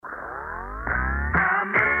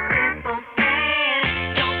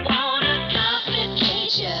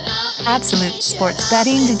Absolute sports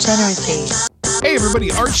betting degeneracy. Hey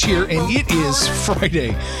everybody, Arch here, and it is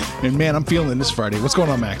Friday. And man, I'm feeling this Friday. What's going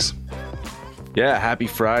on, Max? Yeah, happy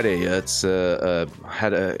Friday. It's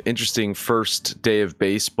had an interesting first day of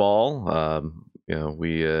baseball.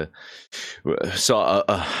 We saw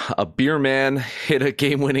a beer man hit a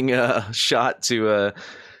game-winning shot to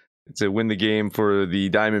win the game for the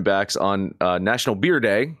Diamondbacks on National Beer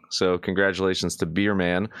Day. So congratulations to Beer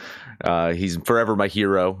Man. He's forever my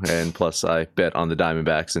hero, and plus I bet on the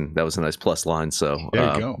Diamondbacks, and that was a nice plus line. So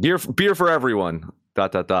there you go. Beer for everyone. ...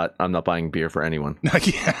 I'm not buying beer for anyone.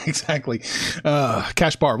 Yeah, exactly.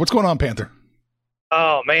 Cash bar. What's going on, Panther?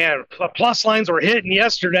 Oh, man. Plus lines were hitting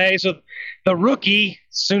yesterday. So the rookie,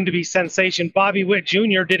 soon-to-be sensation, Bobby Witt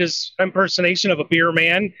Jr. did his impersonation of a beer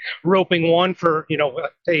man, roping one for,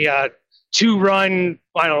 a two-run,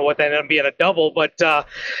 I don't know what that ended up being, a double. But,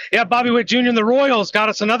 Bobby Witt Jr. and the Royals got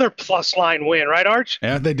us another plus line win, right, Arch?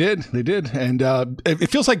 Yeah, they did. And it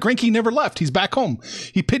feels like Greinke never left. He's back home.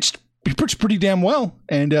 He pitched pretty damn well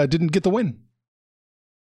and didn't get the win.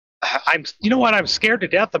 You know what? I'm scared to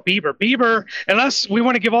death of Bieber. Bieber, unless we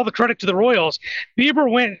want to give all the credit to the Royals,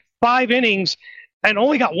 Bieber went 5 innings and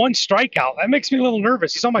only got 1 strikeout. That makes me a little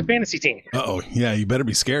nervous. He's on my fantasy team. Uh-oh. Yeah, you better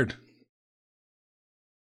be scared.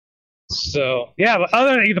 So, yeah, but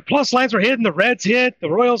other than the plus lines were hitting, the Reds hit, the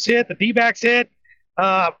Royals hit, the D-backs hit.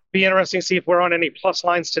 Be interesting to see if we're on any plus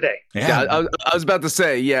lines today. Yeah, I was about to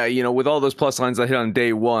say, with all those plus lines I hit on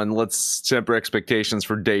day 1, let's temper expectations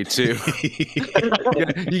for day 2.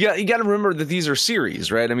 You got to remember that these are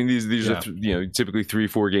series, right? I mean, these are typically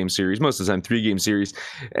 3-4 game series, most of the time 3 game series,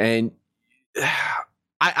 and we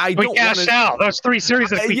cashed out. Those 3 series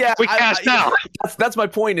that we cashed out. That's my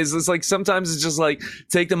point. Is it's like sometimes it's just like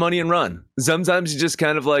take the money and run. Sometimes you just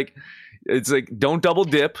kind of like it's like don't double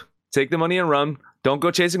dip. Take the money and run. Don't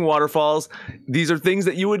go chasing waterfalls. These are things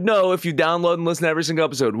that you would know if you download and listen to every single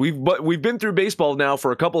episode. We've been through baseball now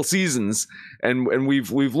for a couple seasons, and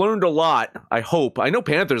we've learned a lot. I hope. I know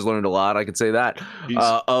Panthers learned a lot. I could say that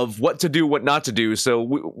of what to do, what not to do. So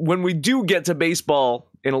when we do get to baseball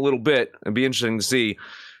in a little bit, it'd be interesting to see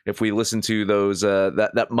if we listen to those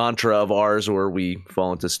that mantra of ours or we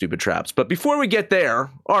fall into stupid traps. But before we get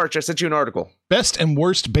there, Arch, I sent you an article. Best and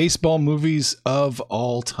worst baseball movies of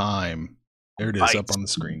all time. There it is, up on the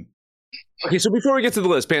screen. Okay, so before we get to the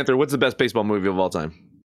list, Panther, what's the best baseball movie of all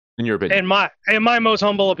time, in your opinion? In my most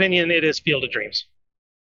humble opinion, it is Field of Dreams.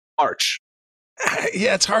 Arch.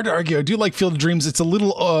 Yeah, it's hard to argue. I do like Field of Dreams. It's a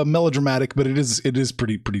little melodramatic, but it is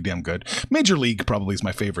pretty damn good. Major League probably is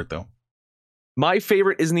my favorite, though. My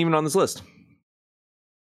favorite isn't even on this list.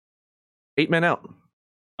 8 Men Out.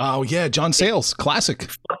 Oh, yeah, John Sayles, classic.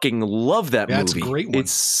 Fucking love that movie. It's a great one.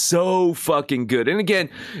 It's so fucking good. And again,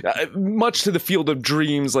 much to the Field of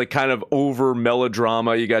Dreams, like kind of over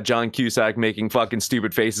melodrama. You got John Cusack making fucking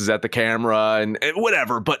stupid faces at the camera and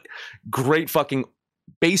whatever, but great fucking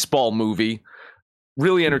baseball movie.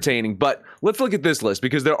 Really entertaining. But let's look at this list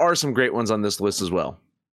because there are some great ones on this list as well.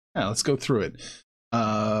 Yeah, let's go through it.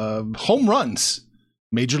 Home runs,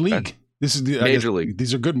 Major League. This is the Major League.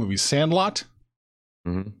 These are good movies. Sandlot.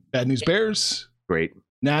 Mm-hmm. Bad News Bears. Great.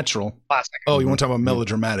 Natural. Classic. Oh, you want to talk about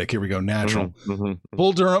melodramatic? Here we go. Natural. Mm-hmm.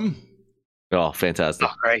 Bull Durham. Oh, fantastic.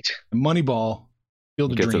 Oh, great. Moneyball.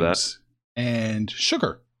 Field of Dreams. And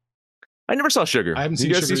Sugar. I never saw Sugar. I haven't seen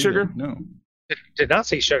you guys Sugar. See Sugar? No. Did not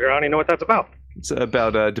see Sugar. I don't even know what that's about. It's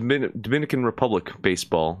about Dominican Republic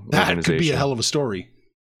baseball That organization. could be a hell of a story.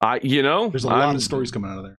 There's a lot of stories coming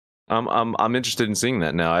out of there. I'm interested in seeing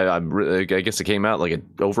that now. I guess it came out like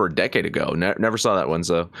over a decade ago. Never saw that one,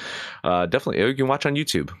 so definitely you can watch on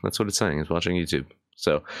YouTube. That's what it's saying. It's watching YouTube.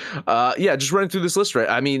 So just running through this list, right?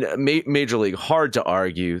 I mean, Major League. Hard to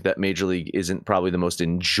argue that Major League isn't probably the most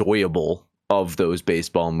enjoyable of those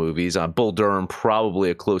baseball movies. Bull Durham probably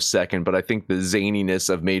a close second, but I think the zaniness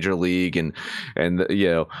of Major League and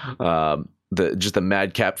the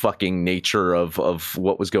madcap fucking nature of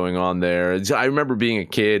what was going on there. I remember being a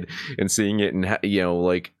kid and seeing it and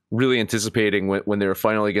like really anticipating when they were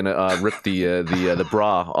finally going to rip the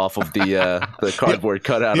bra off of the cardboard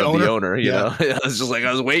cutout of the owner. You know, I was just like,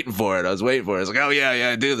 I was waiting for it. I was like, oh yeah,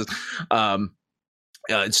 I do this.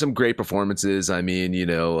 Some great performances. I mean,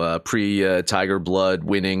 pre Tiger Blood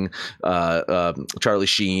winning, Charlie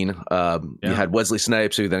Sheen. You had Wesley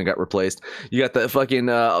Snipes, who then got replaced. You got the fucking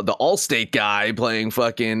the Allstate guy playing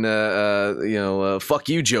fucking fuck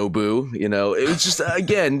you, Joe Boo. It was just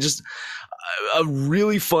again a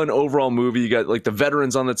really fun overall movie. You got like the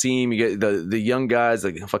veterans on the team. You get the young guys.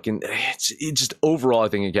 Like fucking, it just overall, I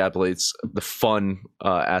think encapsulates the fun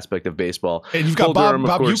aspect of baseball. And you've got Bob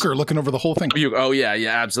Uecker looking over the whole thing. Oh yeah,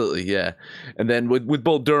 absolutely, yeah. And then with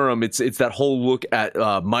Bull Durham, it's that whole look at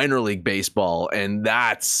minor league baseball, and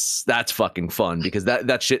that's fucking fun because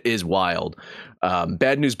that shit is wild.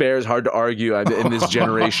 Bad News Bears, hard to argue. In this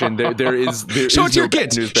generation, there is show it to your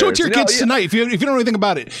kids. Show it to your kids tonight. If you don't know anything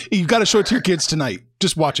about it, you've got to show it to your kids tonight.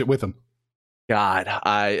 Just watch it with them. God,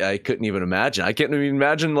 I couldn't even imagine. I can't even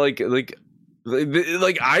imagine like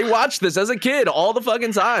I watched this as a kid all the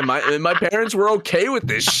fucking time. My parents were okay with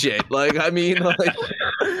this shit. Like, I mean, like,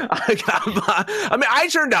 I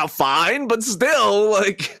turned out fine, but still,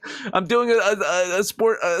 like, I'm doing a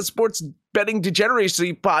sports betting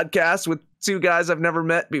degeneracy podcast with two guys I've never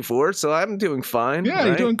met before, so I'm doing fine. Yeah, right?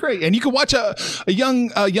 You're doing great. And you can watch a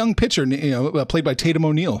young pitcher, played by Tatum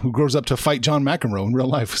O'Neal, who grows up to fight John McEnroe in real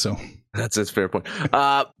life. So that's a fair point.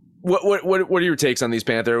 What are your takes on these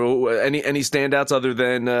Panther? Any standouts other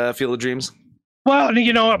than Field of Dreams? Well,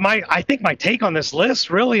 I think my take on this list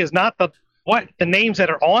really is not the names that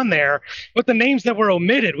are on there, but the names that were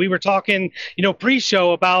omitted. We were talking,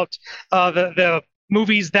 pre-show about the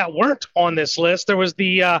movies that weren't on this list. There was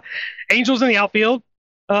the Angels in the Outfield,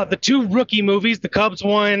 the two rookie movies, the Cubs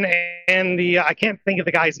one and the I can't think of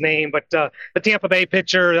the guy's name, but the Tampa Bay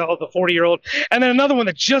pitcher, the 40-year-old, and then another one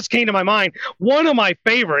that just came to my mind. One of my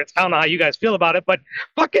favorites. I don't know how you guys feel about it, but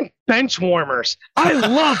fucking bench warmers. I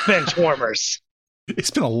love bench warmers. It's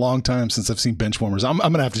been a long time since I've seen bench warmers. I'm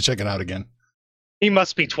gonna have to check it out again. He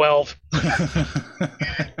must be 12.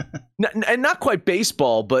 And not quite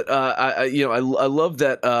baseball, but I love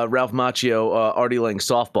that Ralph Macchio Artie Lang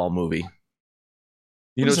softball movie.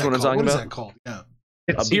 You know what I'm talking about? What is that called? Yeah.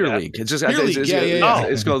 Beer League. It's just Beer League. Yeah.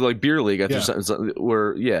 It's called like Beer League. It's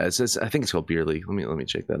I think it's called Beer League. Let me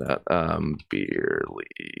check that out. Beer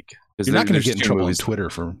League. You're not going to get in trouble on Twitter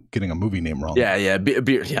for getting a movie name wrong. Yeah.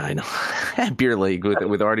 Beer. Yeah, I know. Beer League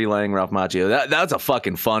with Artie Lang, Ralph Macchio. That's a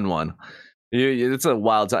fucking fun one. It's a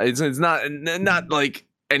wild time. It's not like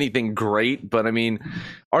anything great, but I mean,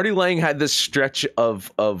 Artie Lang had this stretch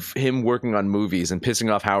of him working on movies and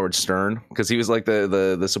pissing off Howard Stern because he was like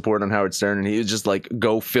the support on Howard Stern, and he was just like,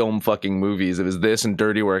 go film fucking movies. It was this and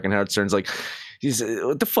Dirty Work, and Howard Stern's like,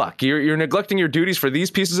 what the fuck? You're neglecting your duties for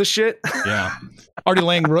these pieces of shit. Yeah, Artie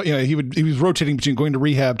Lang, he was rotating between going to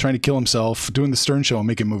rehab, trying to kill himself, doing the Stern Show, and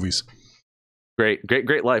making movies.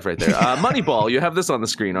 Great life right there. Moneyball, you have this on the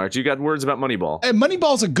screen, Art. You got words about Moneyball. Hey,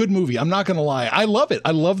 Moneyball's a good movie. I'm not going to lie. I love it. I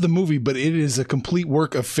love the movie, but it is a complete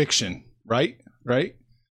work of fiction, right? The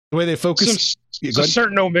way they focus.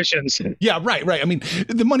 Certain omissions. Yeah, right. I mean,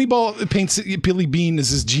 the Moneyball paints Billy Beane as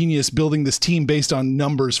this genius building this team based on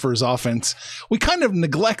numbers for his offense. We kind of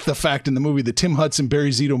neglect the fact in the movie that Tim Hudson, Barry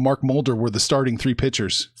Zito, Mark Mulder were the starting three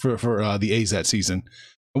pitchers for the A's that season.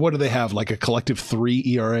 And what do they have? Like a collective 3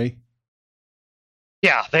 ERA?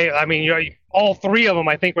 Yeah, all three of them,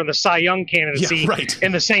 I think, were in the Cy Young candidacy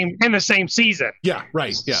in the same season. Yeah,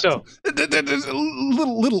 right. Yeah. So there's a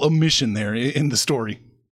little omission there in the story.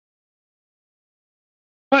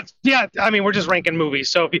 But yeah, we're just ranking movies.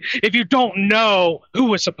 So if you don't know who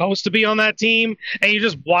was supposed to be on that team and you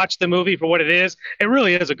just watch the movie for what it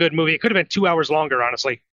really is a good movie. It could have been 2 hours longer,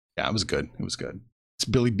 honestly. Yeah, it was good. It's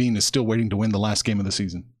Billy Beane is still waiting to win the last game of the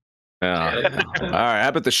season. All right, how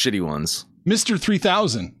about the shitty ones? Mr.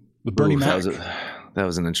 3000 with Bernie Mac. That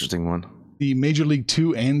was an interesting one. The Major League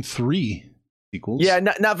 2 and 3 sequels. Yeah,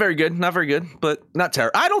 not very good, but not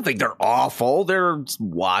terrible. I don't think they're awful. They're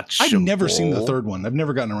watchable. I've never seen the third one. I've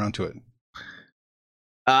never gotten around to it.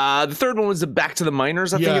 The third one was the Back to the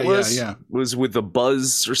Minors, I think it was. Yeah. It was with the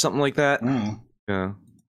Buzz or something like that. Mm.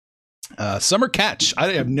 Yeah. Summer Catch.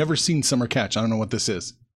 I have never seen Summer Catch. I don't know what this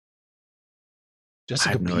is. Jessica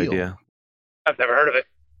I have no Biel. idea. I've never heard of it.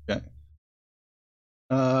 Okay.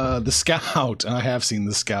 The Scout. I have seen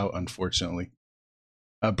The Scout, unfortunately.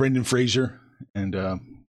 Brendan Fraser and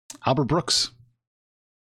Albert Brooks.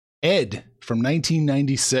 Ed from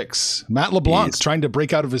 1996. Matt LeBlanc trying to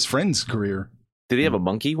break out of his friend's career. Did he have a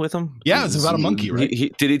monkey with him? Yeah, it's about a monkey, right?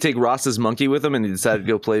 Did he take Ross's monkey with him and he decided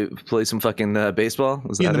to go play some fucking baseball?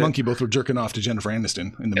 He and the monkey both were jerking off to Jennifer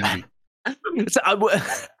Aniston in the movie.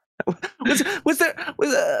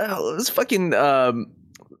 Was fucking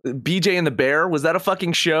BJ and the Bear? Was that a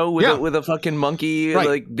fucking show with a fucking monkey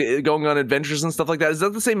like going on adventures and stuff like that? Is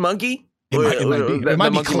that the same monkey? It might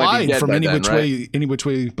be Clyde from Any Which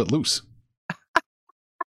Way But Loose.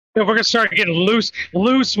 We're gonna start getting loose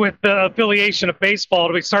with the affiliation of baseball.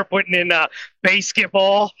 Do we start putting in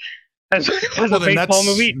basketball as a baseball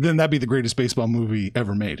movie? Then that'd be the greatest baseball movie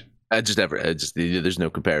ever made. There's no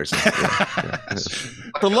comparison. Yeah.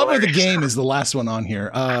 The Love of the Game is the last one on here.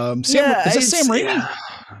 Is that Sam Raimi?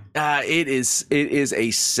 It is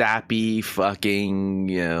a sappy fucking,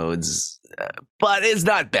 but it's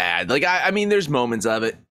not bad. Like, I mean, there's moments of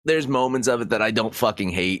it. There's moments of it that I don't fucking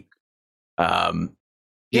hate. Kevin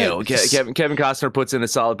Costner puts in a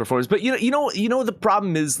solid performance, but you know the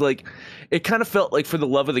problem is, like, it kind of felt like for The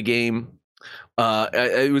Love of the Game,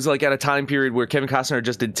 it was like at a time period where Kevin Costner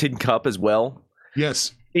just did Tin Cup as well.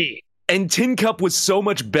 Yes. And Tin Cup was so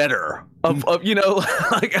much better. Like,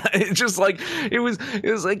 it's just like it was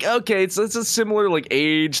like, okay, it's a similar, like,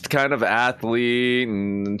 aged kind of athlete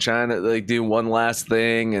and trying to, like, do one last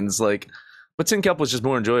thing, and it's like, but Tin Cup was just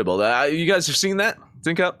more enjoyable. You guys have seen that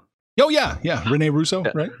Tin Cup? Oh yeah. Rene Russo,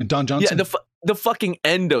 right? And Don Johnson. Yeah, the fucking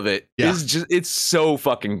end of it is just, it's so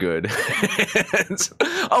fucking good. And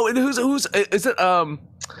who's is it?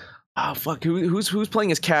 Who's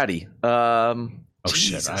playing as Caddy?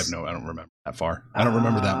 Shit! I don't remember that far. I don't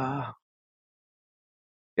remember that.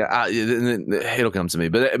 Yeah, it'll come to me.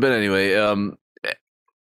 But anyway,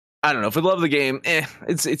 I don't know. For The Love of the Game,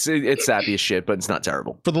 it's sappy as shit, but it's not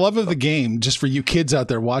terrible. For The Love of the Game, just for you kids out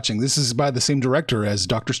there watching, this is by the same director as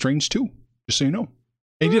Doctor Strange 2. Just so you know,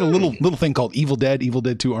 he did a little thing called Evil Dead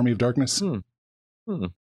 2: Army of Darkness.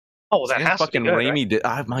 Oh, that has fucking to be good, Raimi did.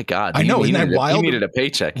 Oh my god! I know, isn't that wild? He needed a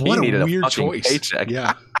paycheck. What he needed a weird a fucking choice. Paycheck.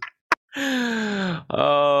 Yeah.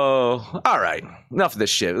 Oh, all right. Enough of this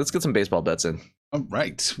shit. Let's get some baseball bets in. All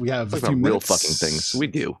right, we have a Talk few about real minutes. fucking things. We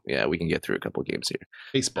do. Yeah, we can get through a couple of games here.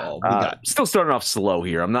 Baseball. We got Still starting off slow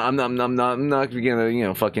here. I'm not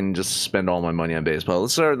gonna fucking just spend all my money on baseball.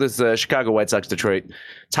 Let's start with this Chicago White Sox Detroit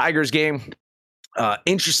Tigers game.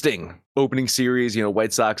 Interesting opening series.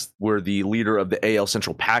 White Sox were the leader of the AL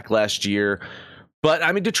Central Pack last year. But,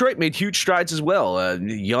 I mean, Detroit made huge strides as well. A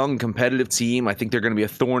young, competitive team. I think they're going to be a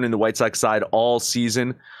thorn in the White Sox side all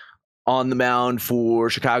season. On the mound for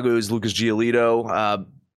Chicago's Lucas Giolito.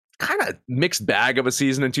 Kind of mixed bag of a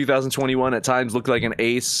season in 2021. At times looked like an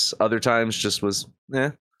ace. Other times just was,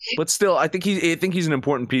 But still, I think he's an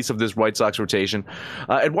important piece of this White Sox rotation.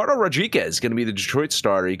 Eduardo Rodriguez is going to be the Detroit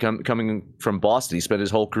starter. He coming from Boston. He spent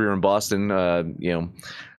his whole career in Boston,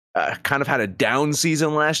 kind of had a down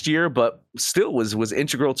season last year, but still was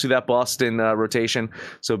integral to that Boston rotation.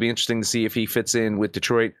 So it'll be interesting to see if he fits in with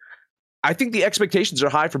Detroit. I think the expectations are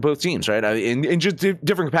high for both teams, right? In just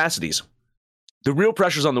different capacities. The real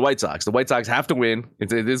pressure's on the White Sox. The White Sox have to win.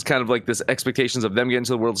 It is kind of like this expectations of them getting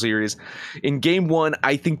to the World Series. In Game 1,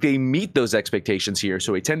 I think they meet those expectations here.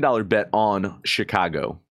 So a $10 bet on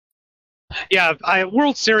Chicago. Yeah,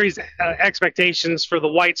 World Series expectations for the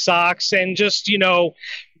White Sox, and just,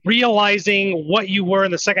 realizing what you were in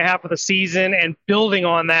the second half of the season and building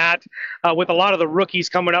on that with a lot of the rookies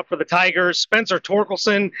coming up for the Tigers. Spencer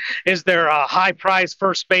Torkelson is their high-priced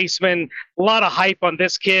first baseman. A lot of hype on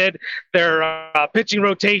this kid. Their pitching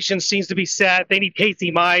rotation seems to be set. They need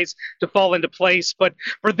Casey Mize to fall into place. But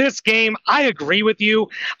for this game, I agree with you.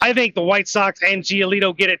 I think the White Sox and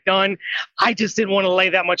Giolito get it done. I just didn't want to lay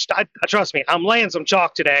that much. Trust me, I'm laying some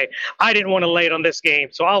chalk today. I didn't want to lay it on this game,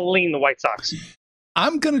 so I'll lean the White Sox.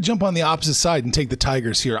 I'm going to jump on the opposite side and take the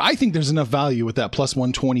Tigers here. I think there's enough value with that plus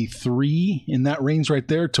 123 in that range right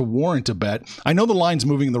there to warrant a bet. I know the line's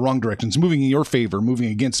moving in the wrong direction. It's moving in your favor, moving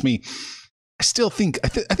against me. I still think I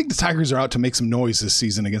think the Tigers are out to make some noise this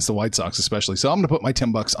season against the White Sox, especially. So I'm going to put my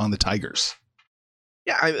 $10 on the Tigers.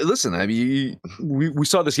 Yeah, we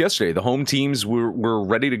saw this yesterday. The home teams were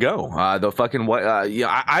ready to go. I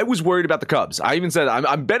was worried about the Cubs. I even said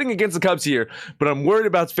I'm betting against the Cubs here, but I'm worried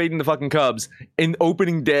about fading the fucking Cubs in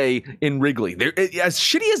opening day in Wrigley. They're as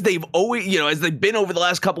shitty as they've always, as they've been over the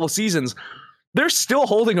last couple of seasons. They're still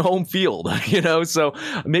holding home field, so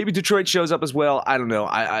maybe Detroit shows up as well. I don't know.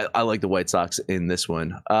 I like the White Sox in this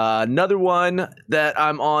one. Another one that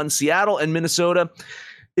I'm on, Seattle and Minnesota.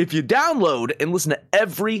 If you download and listen to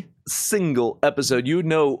every single episode, you would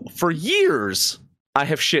know for years I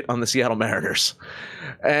have shit on the Seattle Mariners.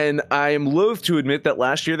 And I am loath to admit that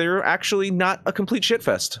last year they were actually not a complete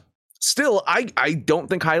shitfest. Still, I don't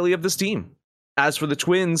think highly of this team. As for the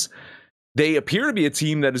Twins, they appear to be a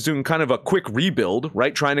team that is doing kind of a quick rebuild,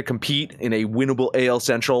 right? Trying to compete in a winnable AL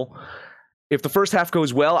Central. If the first half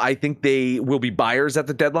goes well, I think they will be buyers at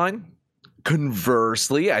the deadline.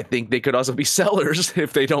 Conversely, I think they could also be sellers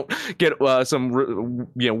if they don't get some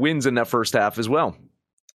wins in that first half as well.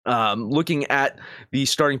 Looking at the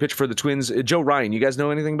starting pitch for the Twins, Joe Ryan, you guys know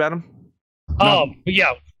anything about him?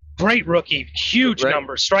 Yeah, great rookie, huge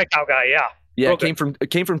numbers, strikeout guy, yeah. Yeah, came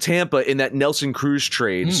from Tampa in that Nelson Cruz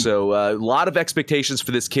trade. So a lot of expectations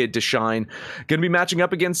for this kid to shine. Going to be matching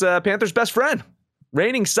up against Panthers' best friend,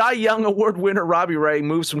 Reigning Cy Young Award winner Robbie Ray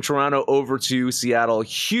moves from Toronto over to Seattle.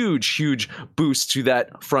 Huge boost to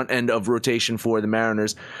that front end of rotation for the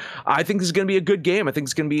Mariners. I think this is going to be a good game. I think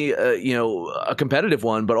it's going to be a competitive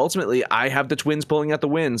one, but ultimately I have the Twins pulling out the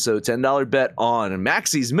win. So $10 bet on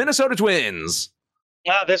Maxie's Minnesota Twins.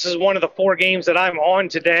 This is one of the 4 games that I'm on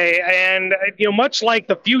today. And, much like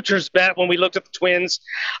the futures bet when we looked at the Twins,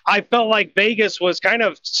 I felt like Vegas was kind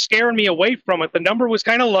of scaring me away from it. The number was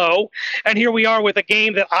kind of low. And here we are with a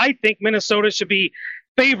game that I think Minnesota should be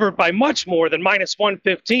favored by much more than minus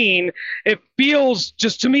 115. It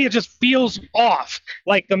just feels off.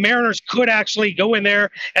 Like the Mariners could actually go in there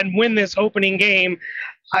and win this opening game.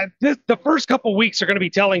 The first couple weeks are going to be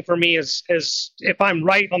telling for me as if I'm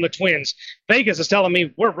right on the Twins. Vegas is telling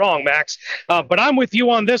me we're wrong, Max. But I'm with you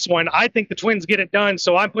on this one. I think the Twins get it done,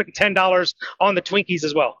 so I'm putting $10 on the Twinkies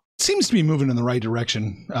as well. Seems to be moving in the right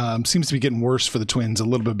direction. Seems to be getting worse for the Twins, a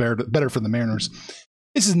little bit better for the Mariners.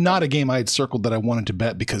 This is not a game I had circled that I wanted to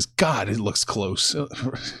bet because, God, it looks close.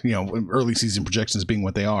 Early season projections being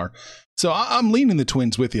what they are. So I'm leaning the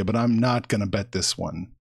Twins with you, but I'm not going to bet this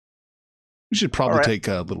one. We should probably take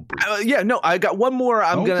a little break. I got one more.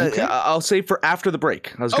 I'll save for after the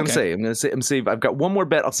break. I was going to say, I've got one more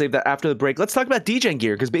bet. I'll save that after the break. Let's talk about DJ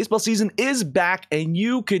gear because baseball season is back and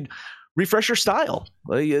you could refresh your style.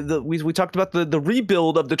 We talked about the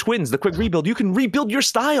rebuild of the Twins, the quick rebuild. You can rebuild your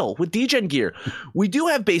style with DJ gear. We do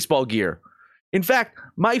have baseball gear. In fact,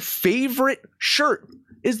 my favorite shirt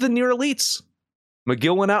is the Near Elites.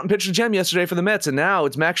 McGill went out and pitched a gem yesterday for the Mets, and now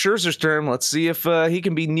it's Max Scherzer's turn. Let's see if he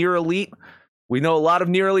can be near elite. We know a lot of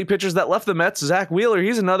near elite pitchers that left the Mets. Zach Wheeler,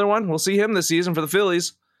 he's another one. We'll see him this season for the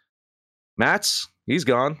Phillies. Mats, he's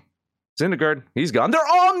gone. Syndergaard, he's gone. They're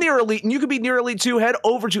all near elite, and you can be near elite too. Head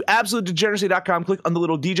over to absolutedegeneracy.com. Click on the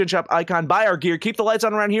little DGen shop icon. Buy our gear. Keep the lights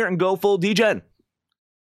on around here and go full DGen.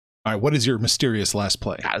 All right, what is your mysterious last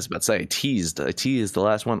play? I was about to say, I teased the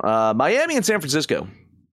last one. Miami and San Francisco.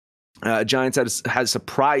 Giants had a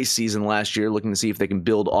surprise season last year, looking to see if they can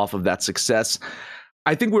build off of that success.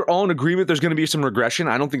 I think we're all in agreement there's going to be some regression.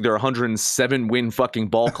 I don't think they're a 107-win fucking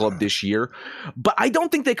ball club this year, but I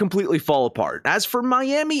don't think they completely fall apart. As for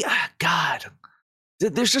Miami, God,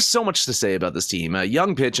 there's just so much to say about this team.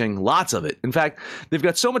 Young pitching, lots of it. In fact, they've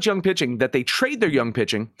got so much young pitching that they trade their young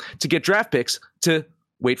pitching to get draft picks to,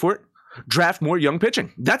 wait for it, draft more young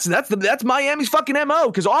pitching. That's Miami's fucking MO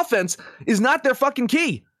because offense is not their fucking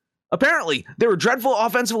key. Apparently, they were dreadful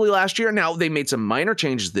offensively last year. Now, they made some minor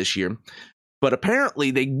changes this year. But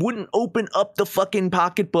apparently they wouldn't open up the fucking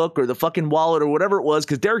pocketbook or the fucking wallet or whatever it was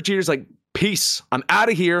because Derek Jeter's like, peace, I'm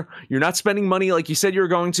out of here. You're not spending money like you said you were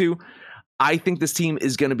going to. I think this team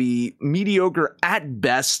is going to be mediocre at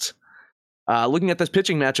best. Looking at this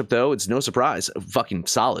pitching matchup, though, it's no surprise. Fucking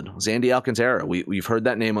solid. Zandy Alcantara. We've heard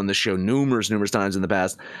that name on this show numerous times in the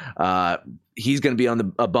past. He's going to be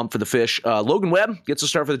on a bump for the fish. Logan Webb gets a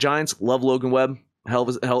start for the Giants. Love Logan Webb. Hell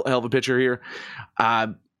of a pitcher here.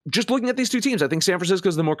 Just looking at these two teams, I think San Francisco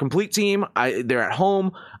is the more complete team. They're at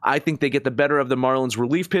home. I think they get the better of the Marlins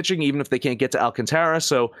relief pitching, even if they can't get to Alcantara.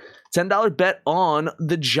 So $10 bet on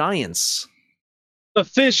the Giants. The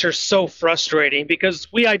Fish are so frustrating because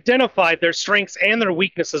we identified their strengths and their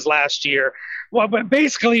weaknesses last year. Well, but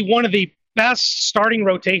basically one of the best starting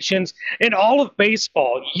rotations in all of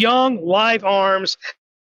baseball. Young, live arms.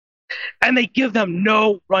 And they give them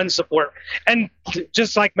no run support. And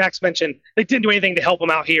just like Max mentioned, they didn't do anything to help them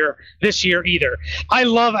out here this year either. I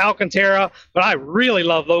love Alcantara, but I really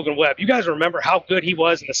love Logan Webb. You guys remember how good he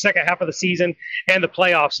was in the second half of the season and the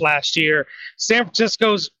playoffs last year. San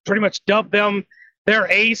Francisco's pretty much dubbed them their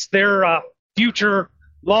ace, their future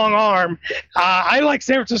long arm. I like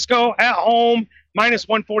San Francisco at home. Minus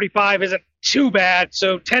 145 isn't too bad.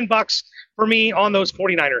 So $10 for me on those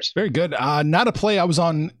 49ers. Very good. Not a play I was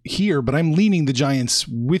on here, but I'm leaning the Giants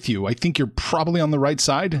with you. I think you're probably on the right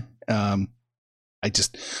side. I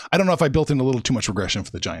don't know if I built in a little too much regression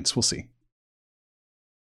for the Giants. We'll see.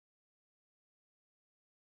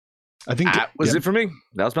 I think that was it for me.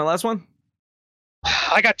 That was my last one.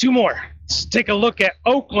 I got two more. Let's take a look at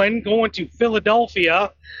Oakland going to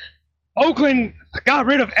Philadelphia. Oakland got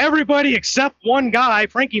rid of everybody except one guy.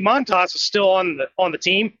 Frankie Montas is still on the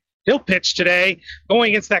team. He'll pitch today,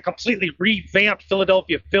 going against that completely revamped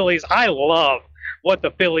Philadelphia Phillies. I love what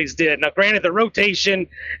the Phillies did. Now, granted, the rotation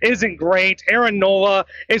isn't great. Aaron Nola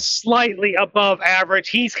is slightly above average.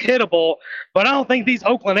 He's hittable, but I don't think these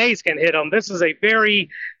Oakland A's can hit him. This is a very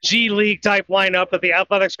G League type lineup that the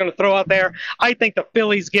Athletics are going to throw out there. I think the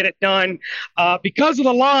Phillies get it done. Because of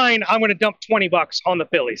the line, I'm going to dump $20 on the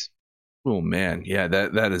Phillies. Oh man, yeah,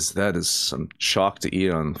 that is some chalk to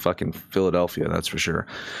eat on fucking Philadelphia, that's for sure.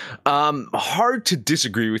 Hard to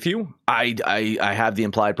disagree with you. I have the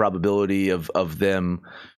implied probability of them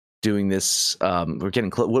doing this. We're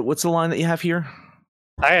getting close. What's the line that you have here?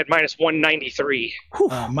 I had minus 193.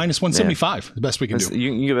 Minus 175, the best we can do.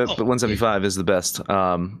 You can give it 175 is the best.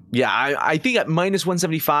 I think at minus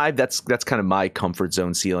 175, that's kind of my comfort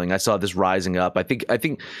zone ceiling. I saw this rising up. I think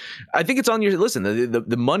it's on your listen.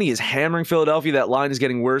 The money is hammering Philadelphia. That line is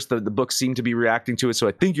getting worse. The books seem to be reacting to it. So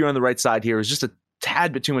I think you're on the right side here. It's just a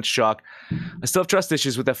tad bit too much chalk. I still have trust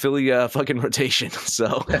issues with that Philly fucking rotation.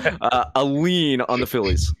 So a lean on the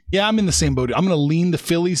Phillies. Yeah, I'm in the same boat. I'm going to lean the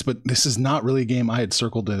Phillies, but this is not really a game I had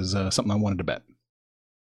circled as something I wanted to bet.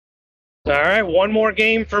 All right, one more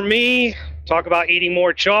game for me. Talk about eating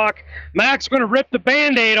more chalk. Max, we're going to rip the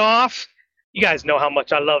Band-Aid off. You guys know how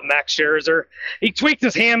much I love Max Scherzer. He tweaked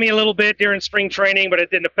his hammy a little bit during spring training, but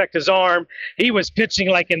it didn't affect his arm. He was pitching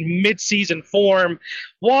like in mid-season form.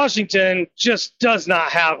 Washington just does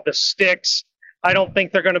not have the sticks. I don't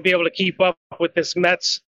think they're going to be able to keep up with this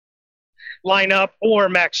Mets lineup or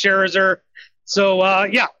Max Scherzer. So,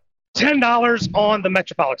 $10 on the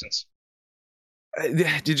Metropolitans.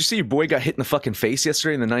 Did you see your boy got hit in the fucking face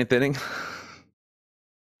yesterday in the 9th inning?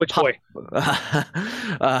 Which boy?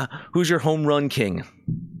 Who's your home run king?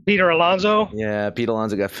 Peter Alonso. Yeah, Pete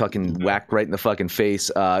Alonso got fucking whacked right in the fucking face.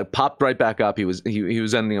 Popped right back up. He was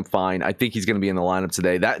ending up fine. I think he's going to be in the lineup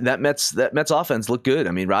today. That Mets offense looked good.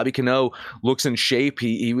 I mean, Robbie Cano looks in shape.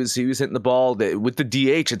 He was hitting the ball with the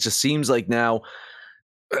DH. It just seems like now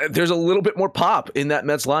there's a little bit more pop in that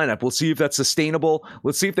Mets lineup. We'll see if that's sustainable.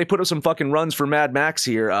 Let's see if they put up some fucking runs for Mad Max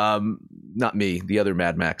here. Not me, the other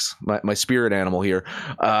Mad Max, my spirit animal here.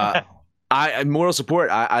 I moral support.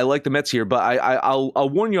 I like the Mets here, but I'll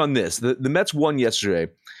warn you on this. The Mets won yesterday.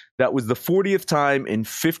 That was the 40th time in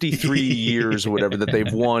 53 years or whatever that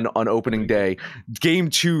they've won on opening day. Game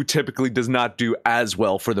 2 typically does not do as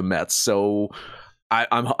well for the Mets. So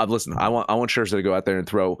I'm listen. I want Scherzer to go out there and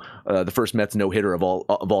throw the first Mets no hitter of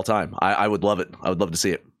all time. I would love it. I would love to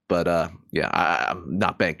see it. But I'm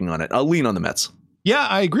not banking on it. I'll lean on the Mets. Yeah,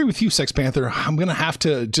 I agree with you, Sex Panther. I'm going to have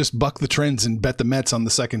to just buck the trends and bet the Mets on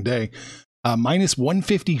the second day. Minus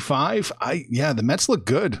 155. The Mets look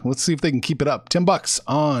good. Let's see if they can keep it up. $10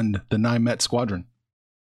 on the 9 Met squadron.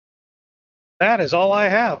 That is all I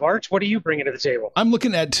have. Arch, what are you bringing to the table? I'm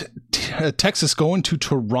looking at Texas going to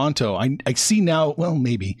Toronto. I see now, well,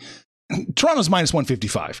 maybe. Toronto's minus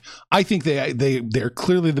 155. I think they're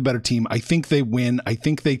clearly the better team. I think they win. I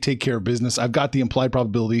think they take care of business. I've got the implied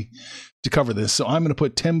probability to cover this. So I'm going to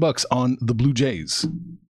put $10 on the Blue Jays.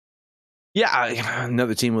 Yeah,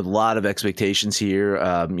 another team with a lot of expectations here.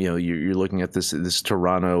 You're looking at this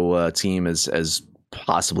Toronto team as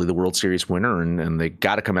possibly the World Series winner, and they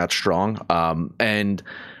got to come out strong. And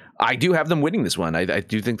I do have them winning this one. I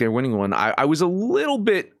do think they're winning one. I was a little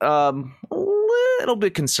bit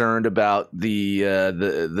concerned about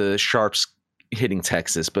the Sharps hitting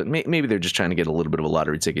Texas, but maybe they're just trying to get a little bit of a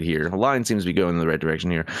lottery ticket here. The line seems to be going in the right direction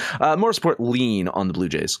here. More support lean on the Blue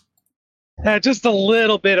Jays. Just a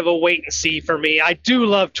little bit of a wait and see for me. I do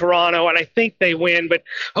love Toronto, and I think they win, but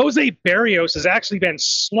Jose Berrios has actually been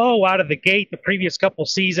slow out of the gate the previous couple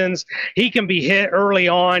seasons. He can be hit early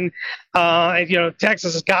on.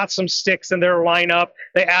 Texas has got some sticks in their lineup.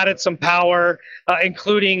 They added some power,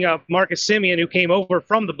 including Marcus Semien, who came over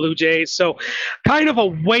from the Blue Jays. So kind of a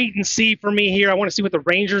wait and see for me here. I want to see what the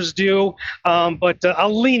Rangers do, but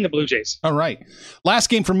I'll lean the Blue Jays. All right. Last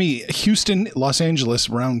game for me, Houston, Los Angeles,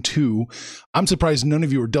 round 2. I'm surprised none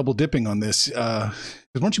of you are double dipping on this.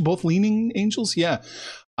 Weren't you both leaning Angels? Yeah.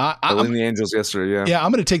 I leaned the Angels yesterday, yeah. Yeah,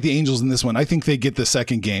 I'm going to take the Angels in this one. I think they get the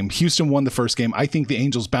second game. Houston won the first game. I think the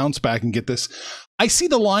Angels bounce back and get this. I see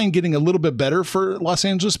the line getting a little bit better for Los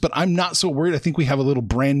Angeles, but I'm not so worried. I think we have a little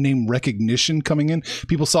brand name recognition coming in.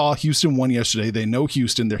 People saw Houston won yesterday. They know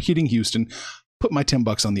Houston. They're hitting Houston. Put my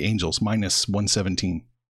 $10 on the Angels, minus 117.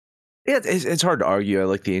 Yeah, it's hard to argue. I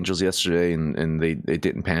liked the Angels yesterday, and they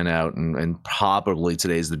didn't pan out, and probably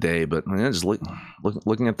today's the day. But just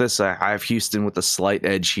looking at this, I have Houston with a slight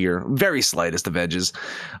edge here, very slightest of edges.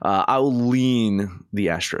 I'll lean the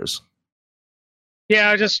Astros.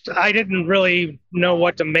 Yeah, I didn't really know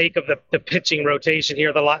what to make of the pitching rotation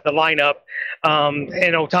here, the lineup, and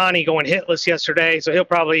Ohtani going hitless yesterday, so he'll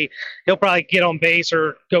probably get on base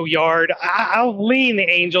or go yard. I'll lean the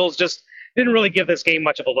Angels. Just didn't really give this game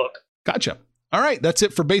much of a look. Gotcha. All right, that's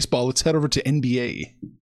it for baseball. Let's head over to NBA.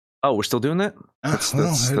 Oh, we're still doing that? That's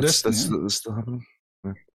still happening.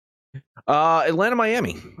 Atlanta,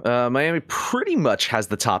 Miami. Miami pretty much has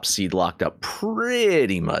the top seed locked up.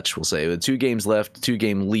 Pretty much, we'll say. With 2 games left,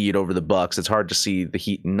 2-game lead over the Bucks. It's hard to see the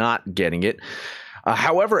Heat not getting it.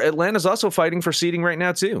 However, Atlanta's also fighting for seeding right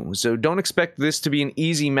now, too. So don't expect this to be an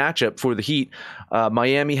easy matchup for the Heat.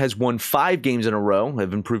 Miami has won 5 games in a row,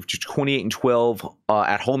 have improved to 28-12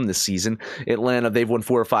 at home this season. Atlanta, they've won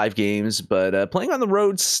 4 or 5 games, but playing on the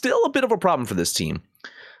road, still a bit of a problem for this team.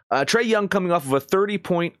 Trae Young coming off of a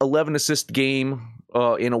 30-point, 11-assist game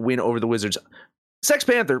in a win over the Wizards. Sex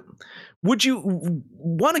Panther, would you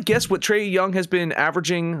want to guess what Trae Young has been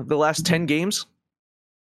averaging the last 10 games?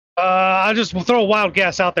 I'll just throw a wild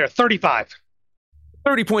guess out there. 35.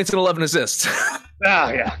 30 points and 11 assists.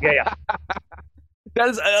 Yeah. That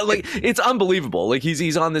is it's unbelievable. Like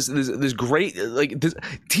he's on this great, this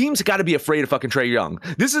teams got to be afraid of fucking Trae Young.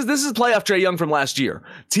 This is playoff Trae Young from last year.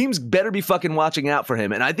 Teams better be fucking watching out for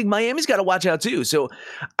him, and I think Miami's got to watch out too. So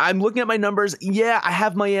I'm looking at my numbers. Yeah, I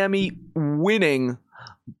have Miami winning,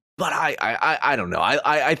 but I don't know.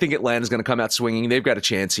 I think Atlanta's going to come out swinging. They've got a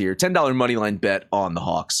chance here. $10 money line bet on the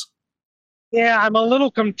Hawks. Yeah, I'm a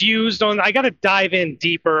little confused on. I got to dive in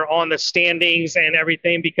deeper on the standings and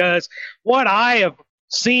everything, because what I have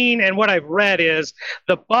seen and what I've read is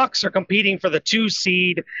the Bucks are competing for the 2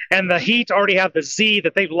 seed, and the Heat already have the Z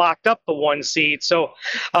that they've locked up the 1 seed. So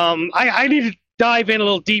I need to dive in a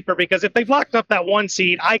little deeper, because if they've locked up that 1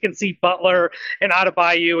 seed, I can see Butler and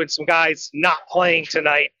Adebayo and some guys not playing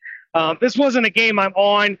tonight. This wasn't a game I'm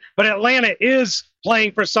on, but Atlanta is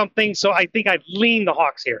playing for something, so I think I'd lean the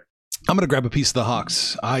Hawks here. I'm going to grab a piece of the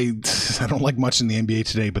Hawks. I don't like much in the NBA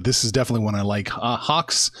today, but this is definitely one I like.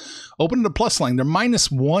 Hawks open the plus line. They're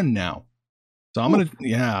 -1 now. So I'm going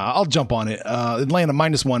to, I'll jump on it. Atlanta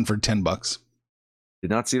 -1 for $10. Did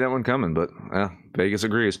not see that one coming, but Vegas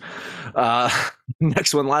agrees.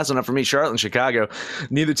 Next one, last one up for me, Charlotte and Chicago.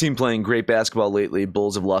 Neither team playing great basketball lately.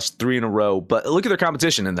 Bulls have lost 3 in a row, but look at their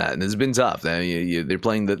competition in that, and it's been tough. They're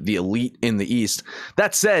playing the elite in the East.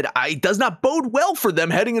 That said, it does not bode well for them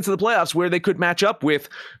heading into the playoffs, where they could match up with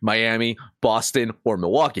Miami, Boston, or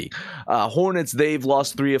Milwaukee. Hornets, they've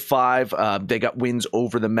lost 3 of 5. They got wins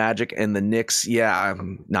over the Magic and the Knicks. Yeah,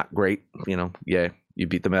 not great. You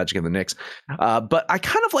beat the Magic and the Knicks. But I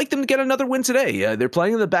kind of like them to get another win today. They're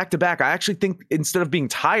playing in the back-to-back. I actually think instead of being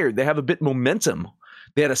tired, they have a bit momentum.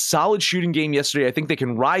 They had a solid shooting game yesterday. I think they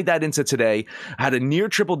can ride that into today. Had a near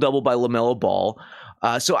triple-double by LaMelo Ball.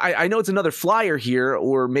 So I know it's another flyer here,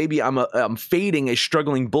 or maybe I'm fading a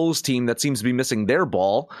struggling Bulls team that seems to be missing their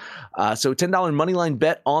ball. So $10 moneyline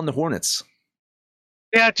bet on the Hornets.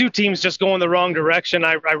 Yeah, 2 teams just going the wrong direction.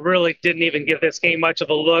 I really didn't even give this game much of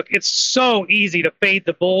a look. It's so easy to fade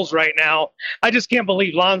the Bulls right now. I just can't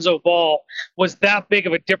believe Lonzo Ball was that big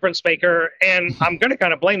of a difference maker. And I'm going to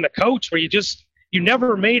kind of blame the coach, where you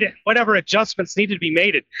never made it, whatever adjustments needed to be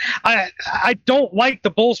made. I don't like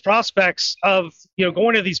the Bulls' prospects of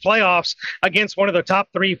going to these playoffs against one of the top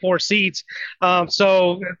 3-4 seeds.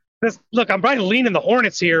 Look, I'm probably leaning the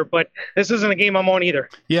Hornets here, but this isn't a game I'm on either.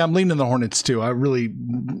 Yeah, I'm leaning the Hornets too.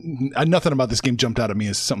 Nothing about this game jumped out at me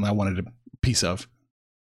as something I wanted a piece of.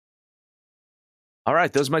 All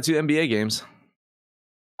right, those are my 2 NBA games.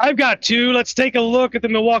 I've got 2. Let's take a look at the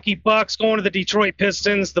Milwaukee Bucks going to the Detroit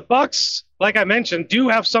Pistons. The Bucks, like I mentioned, do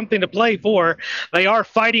have something to play for. They are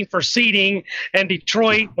fighting for seeding, and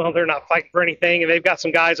Detroit, well, they're not fighting for anything, and they've got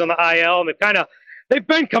some guys on the IL, and they've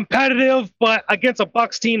been competitive, but against a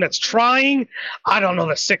Bucks team that's trying, I don't know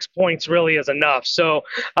that 6 points really is enough. So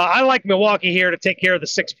I like Milwaukee here to take care of the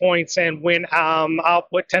 6 points and win. I'll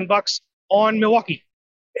put $10 on Milwaukee.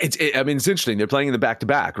 It's interesting. They're playing in the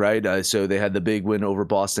back-to-back, right? So they had the big win over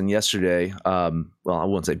Boston yesterday. Well, I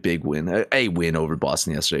won't say big win, a win over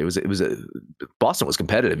Boston yesterday. Boston was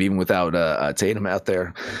competitive even without Tatum out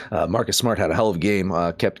there. Marcus Smart had a hell of a game,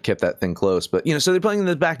 kept that thing close. But so they're playing in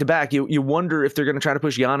the back-to-back. You wonder if they're going to try to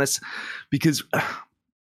push Giannis, because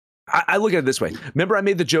I look at it this way. Remember, I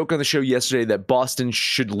made the joke on the show yesterday that Boston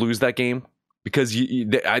should lose that game, because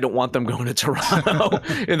I don't want them going to Toronto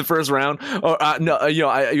in the first round. Or I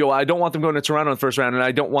don't want them going to Toronto in the first round, and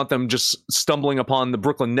I don't want them just stumbling upon the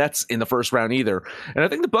Brooklyn Nets in the first round either. And I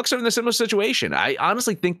think the Bucks are in a similar situation. I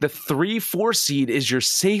honestly think the 3-4 seed is your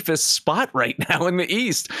safest spot right now in the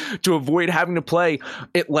East to avoid having to play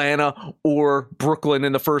Atlanta or Brooklyn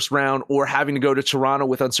in the first round, or having to go to Toronto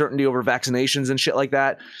with uncertainty over vaccinations and shit like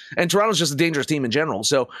that. And Toronto's just a dangerous team in general.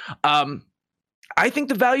 So, I think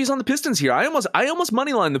the value's on the Pistons here. I almost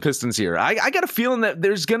moneyline the Pistons here. I got a feeling that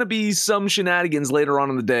there's going to be some shenanigans later on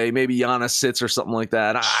in the day. Maybe Giannis sits or something like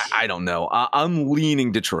that. I don't know. I'm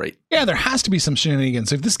leaning Detroit. Yeah, there has to be some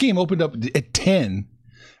shenanigans. If this game opened up at 10,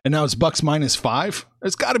 and now it's Bucks -5.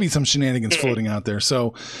 There's got to be some shenanigans floating out there.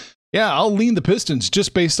 So, yeah, I'll lean the Pistons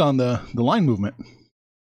just based on the line movement.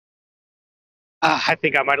 I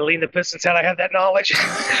think I might have leaned the Pistons had I had that knowledge.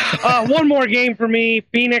 One more game for me.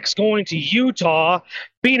 Phoenix going to Utah.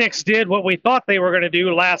 Phoenix did what we thought they were going to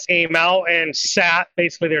do last game out and sat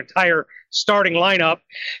basically their entire starting lineup.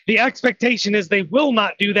 The expectation is they will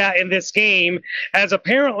not do that in this game, as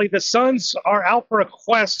apparently the Suns are out for a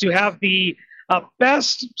quest to have the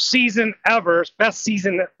best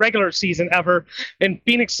regular season ever in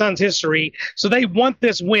Phoenix Suns history. So they want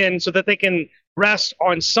this win so that they can rest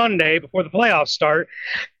on Sunday before the playoffs start.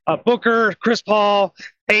 Booker, Chris Paul,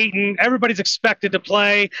 Ayton, everybody's expected to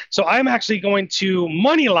play. So I'm actually going to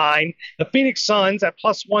money line the Phoenix Suns at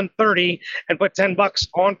 +130 and put $10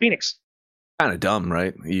 on Phoenix. Kind of dumb,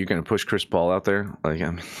 right? You're going to push Chris Paul out there? Like,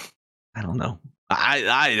 I don't know.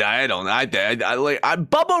 I don't. I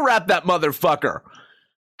bubble wrap that motherfucker.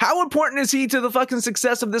 How important is he to the fucking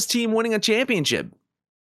success of this team winning a championship?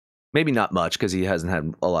 Maybe not much because he hasn't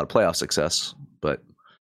had a lot of playoff success, but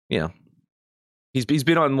he's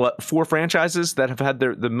been on 4 franchises that have had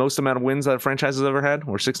the most amount of wins that a franchise has ever had,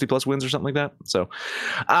 or 60+ wins or something like that. So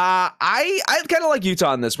I kind of like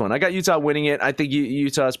Utah in this one. I got Utah winning it. I think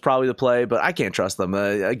Utah is probably the play, but I can't trust them.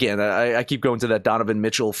 Again, I keep going to that Donovan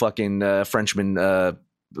Mitchell fucking Frenchman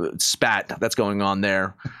spat that's going on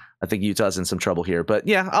there. I think Utah's in some trouble here, but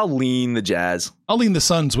yeah, I'll lean the Jazz. I'll lean the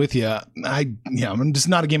Suns with you. I'm just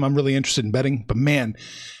not a game I'm really interested in betting, but man,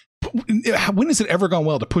 when has it ever gone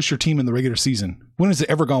well to push your team in the regular season? When has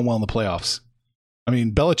it ever gone well in the playoffs? I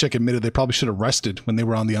mean, Belichick admitted they probably should have rested when they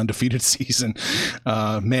were on the undefeated season.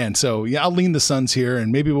 So yeah, I'll lean the Suns here,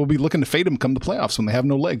 and maybe we'll be looking to fade them come the playoffs when they have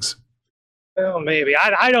no legs. Well, maybe.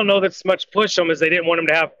 I don't know that's much push them, as they didn't want them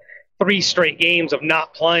to have 3 straight games of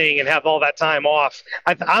not playing and have all that time off.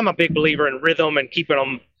 I'm a big believer in rhythm and keeping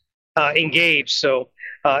them engaged. So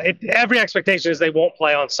every expectation is they won't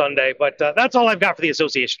play on Sunday, but that's all I've got for the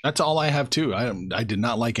association. That's all I have too. I did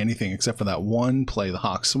not like anything except for that one play, the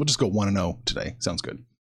Hawks. So we'll just go 1-0 today. Sounds good.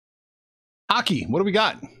 Hockey, what do we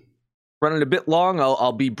got? Running a bit long.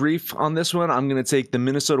 I'll be brief on this one. I'm going to take the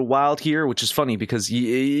Minnesota Wild here, which is funny because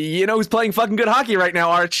you know who's playing fucking good hockey right now,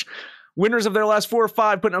 Arch. Winners of their last 4 or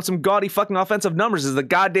 5, putting up some gaudy fucking offensive numbers, is the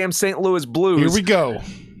goddamn St. Louis Blues. Here we go.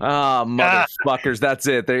 Motherfuckers, that's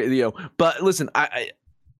it. But listen,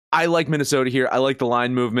 I like Minnesota here. I like the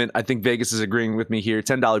line movement. I think Vegas is agreeing with me here.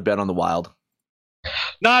 $10 bet on the Wild.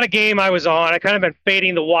 Not a game I was on. I kind of been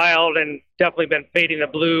fading the Wild and definitely been fading the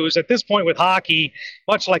Blues. At this point with hockey,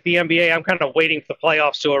 much like the NBA, I'm kind of waiting for the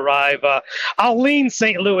playoffs to arrive. I'll lean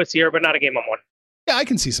St. Louis here, but not a game I'm on. Yeah, I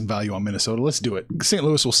can see some value on Minnesota. Let's do it. St.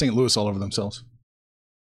 Louis will St. Louis all over themselves.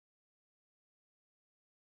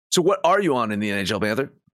 So what are you on in the NHL,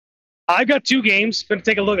 Panther? I've got 2 games. Going to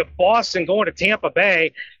take a look at Boston going to Tampa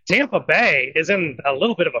Bay. Tampa Bay is in a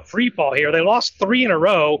little bit of a free fall here. They lost 3 in a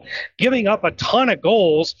row, giving up a ton of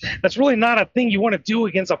goals. That's really not a thing you want to do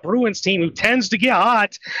against a Bruins team who tends to get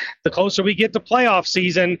hot the closer we get to playoff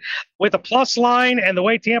season. With a plus line and the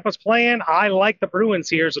way Tampa's playing, I like the Bruins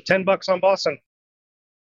here, so $10 on Boston.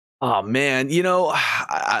 Oh man,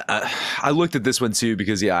 I looked at this one too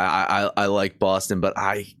because I like Boston, but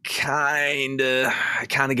I kind of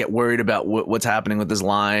get worried about what's happening with this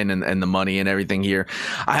line and the money and everything here.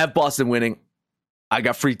 I have Boston winning. I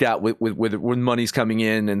got freaked out with money's coming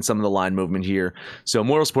in and some of the line movement here. So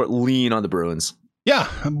Moral Sport lean on the Bruins. Yeah,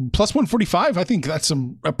 plus 145. I think that's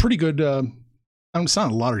a pretty good. It's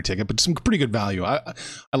not a lottery ticket, but some pretty good value. I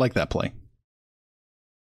like that play.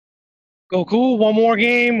 Cool. One more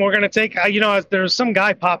game. We're going to take, there's some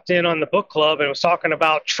guy popped in on the book club and was talking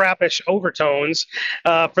about trappish overtones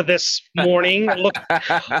for this morning. Look,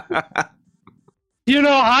 I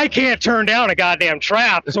can't turn down a goddamn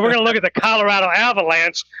trap. So we're going to look at the Colorado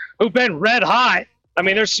Avalanche, who've been red hot. I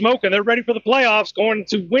mean, they're smoking. They're ready for the playoffs, going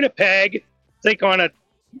to Winnipeg, take on a,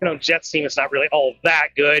 Jets team that's not really all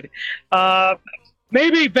that good.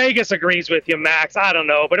 Maybe Vegas agrees with you, Max. I don't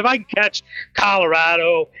know. But if I can catch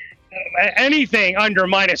Colorado, anything under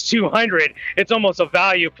minus 200, it's almost a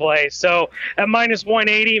value play. So at minus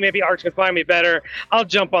 180, maybe Arch can find me better. I'll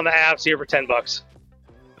jump on the Avs here for $10.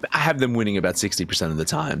 I have them winning about 60% of the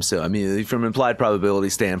time. So, I mean, from an implied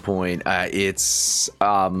probability standpoint, it's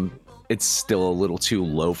still a little too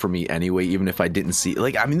low for me anyway, even if I didn't see,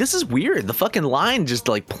 this is weird. The fucking line just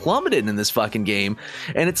plummeted in this fucking game,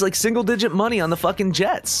 and it's single-digit money on the fucking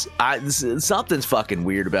Jets. Something's fucking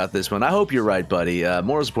weird about this one. I hope you're right, buddy.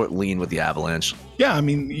 Moral Sport lean with the Avalanche. Yeah, I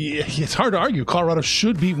mean, it's hard to argue. Colorado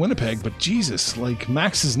should beat Winnipeg, but Jesus,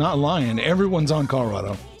 Max is not lying. Everyone's on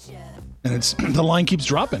Colorado, and the line keeps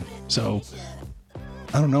dropping. So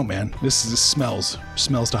I don't know, man. This smells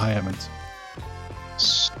to high heavens.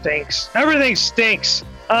 Stinks. Everything stinks.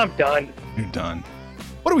 I'm done. You're done.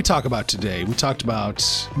 What do we talk about today? We talked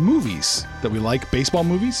about movies that we like, baseball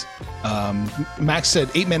movies. Max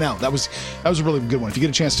said 8 Men Out. That was a really good one. If you get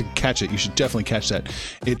a chance to catch it, you should definitely catch that.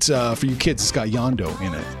 It's for you kids. It's got Yondo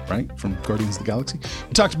in it, right? From Guardians of the Galaxy.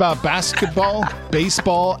 We talked about basketball,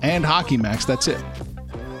 baseball, and hockey, Max. That's it.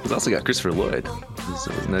 We've also got Christopher Lloyd.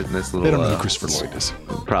 Nice little, They don't know who Christopher Lloyd is.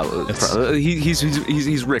 Probably.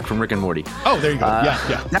 He's Rick from Rick and Morty. Oh, there you go. Yeah.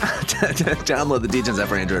 Download the DJs app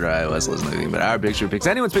for Android or iOS. Listen to anything but our picture picks.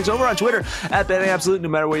 Anyone's picks over on Twitter at Betting Absolute. No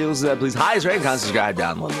matter where you listen to that, please highest rate, comment, subscribe,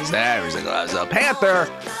 download this every single episode. Panther,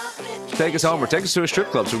 take us home or take us to a strip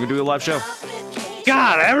club so we can do a live show.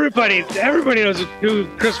 God, everybody knows who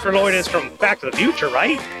Christopher Lloyd is from Back to the Future,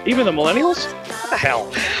 right? Even the millennials? What the hell?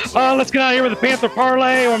 Let's get out of here with the Panther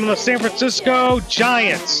Parlay on the San Francisco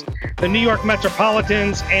Giants, the New York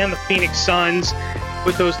Metropolitans, and the Phoenix Suns.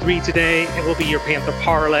 With those three today, it will be your Panther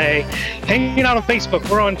Parlay. Hanging out on Facebook,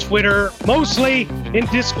 we're on Twitter, mostly in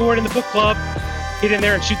Discord, in the book club. Get in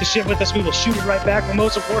there and shoot the shit with us. We will shoot it right back. But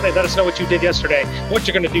most importantly, let us know what you did yesterday, what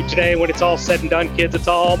you're going to do today. When it's all said and done, kids, it's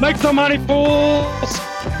all make some money, fools!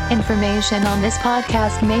 Information on this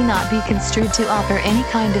podcast may not be construed to offer any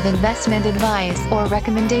kind of investment advice or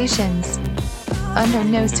recommendations. Under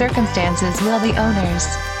no circumstances will the owners,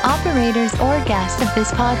 operators, or guests of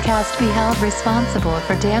this podcast be held responsible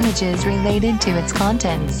for damages related to its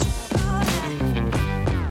contents.